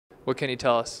What can you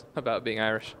tell us about being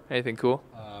Irish? Anything cool?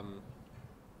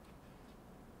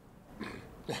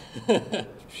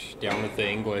 Down with the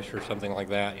English or something like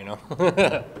that, you know?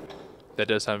 That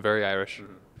does sound very Irish.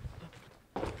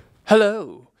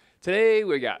 Hello! Today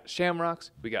we got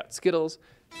shamrocks, we got Skittles,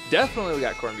 definitely we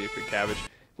got corned beef and cabbage.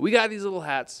 We got these little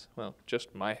hats, well,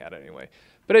 just my hat anyway.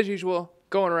 But as usual,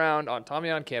 going around on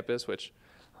Tommy on Campus, which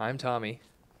I'm Tommy.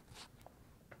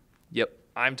 Yep,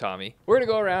 I'm Tommy. We're gonna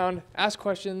go around, ask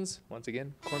questions. Once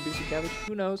again, corned beef and cabbage,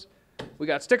 who knows? We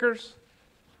got stickers.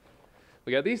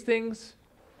 We got these things.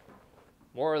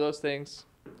 More of those things.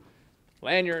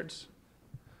 Lanyards.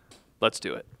 Let's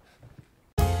do it.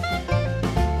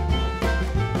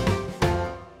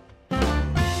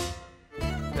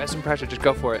 Got some pressure, just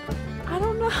go for it. I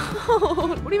don't know.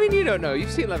 What do you mean you don't know? You've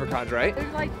seen leprechauns, right?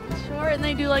 They're like short and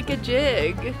they do like a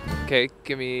jig. Okay,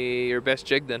 give me your best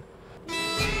jig then.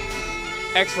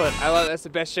 Excellent. I love it. That's the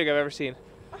best jig I've ever seen.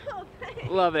 Oh, thanks.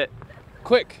 Love it.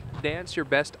 Quick, dance your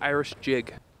best Irish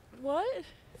jig. What?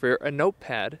 For a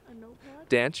notepad, A notepad?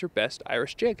 dance your best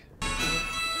Irish jig.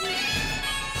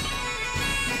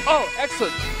 Oh,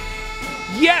 excellent.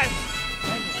 Yes!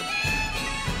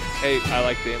 Hey, I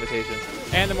like the invitation.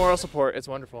 And the moral support. It's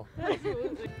wonderful.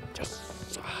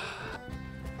 Yes.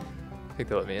 I think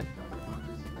they'll let me in.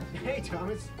 Hey,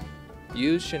 Thomas.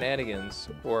 Use shenanigans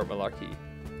or malarkey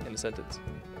in a sentence.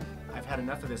 I've had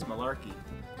enough of this malarkey.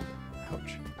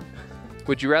 Ouch.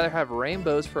 Would you rather have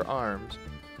rainbows for arms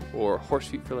or horse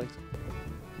feet for legs?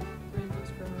 Rainbows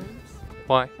for arms.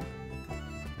 Why? I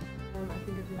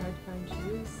think it'd be hard to find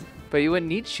shoes. But you wouldn't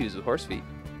need shoes with horse feet.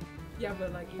 Yeah,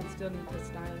 but like you'd still need to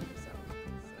style yourself.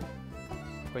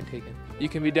 Point taken. You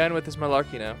can be done with this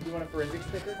malarkey now. You want a forensic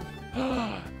sticker?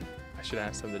 I should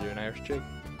ask them to do an Irish jig.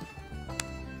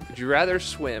 Would you rather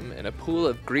swim in a pool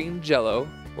of green Jello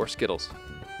or Skittles?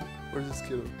 Where's the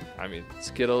Skittle? I mean,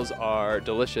 Skittles are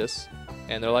delicious,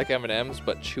 and they're like M&Ms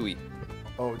but chewy.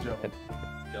 Oh, Jello.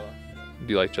 Jello.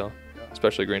 Do you like Jello? Yeah.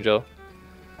 Especially green Jello.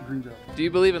 Green Jello. Do you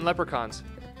believe in leprechauns?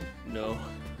 No.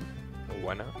 Well,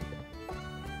 why not?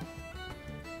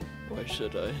 Why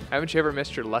should I? Haven't you ever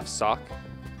missed your left sock?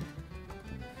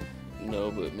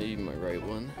 No, but maybe my right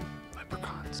one.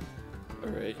 Leprechauns.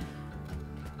 Alright.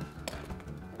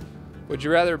 Would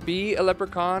you rather be a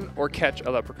leprechaun or catch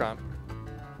a leprechaun?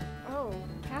 Oh,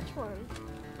 catch one.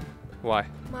 Why?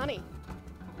 Money.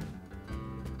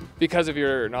 Because of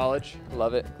your knowledge,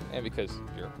 love it, and because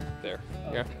you're there.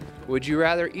 Yeah. Would you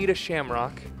rather eat a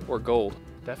shamrock or gold?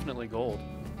 Definitely gold.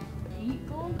 Eat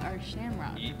gold or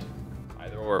shamrock? Eat.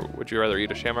 Either or. Would you rather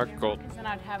eat a shamrock or gold? Because then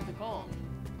I'd have the gold.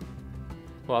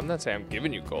 Well, I'm not saying I'm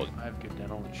giving you gold. I have good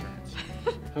dental insurance.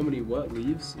 How many what?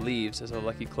 Leaves? Leaves as a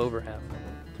lucky clover have.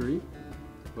 3?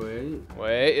 Wait.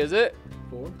 Wait, is it?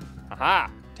 4?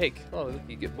 Aha! Take. Oh, look,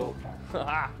 you get both.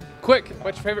 Haha. Quick,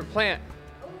 what's your favorite plant?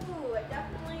 Ooh,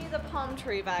 definitely the palm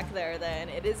tree back there then.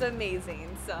 It is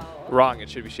amazing, so. Wrong, it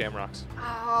should be shamrocks.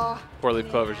 Oh. Four-leaf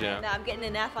clovers, you know. No, I'm getting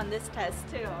an F on this test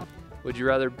too. Would you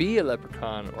rather be a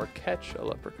leprechaun or catch a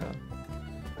leprechaun?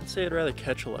 I'd say I'd rather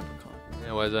catch a leprechaun.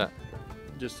 Yeah, why is that?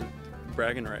 Just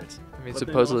bragging rights. I mean, But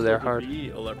supposedly then they're also hard. To be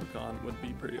a leprechaun would be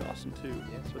pretty awesome too.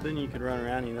 Yes. But then you could run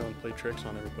around, you know, and play tricks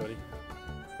on everybody.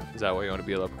 Is that why you want to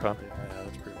be a leprechaun? Yeah,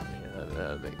 that's pretty cool.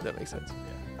 Yeah, that makes sense.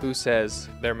 Who says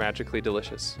they're magically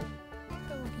delicious?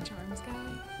 The Lucky Charms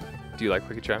guy? Do you like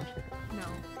Lucky Charms? No.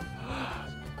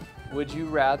 Would you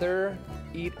rather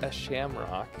eat a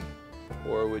shamrock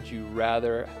or would you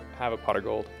rather have a pot of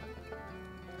gold?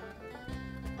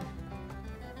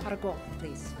 Pot of gold,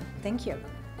 please. Thank you.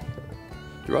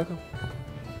 You're welcome.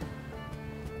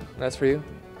 That's for you.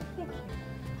 Thank you.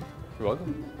 You're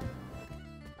welcome.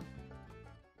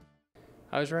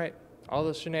 I was right. All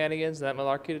those shenanigans and that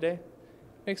malarkey today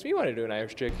makes me want to do an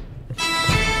Irish jig.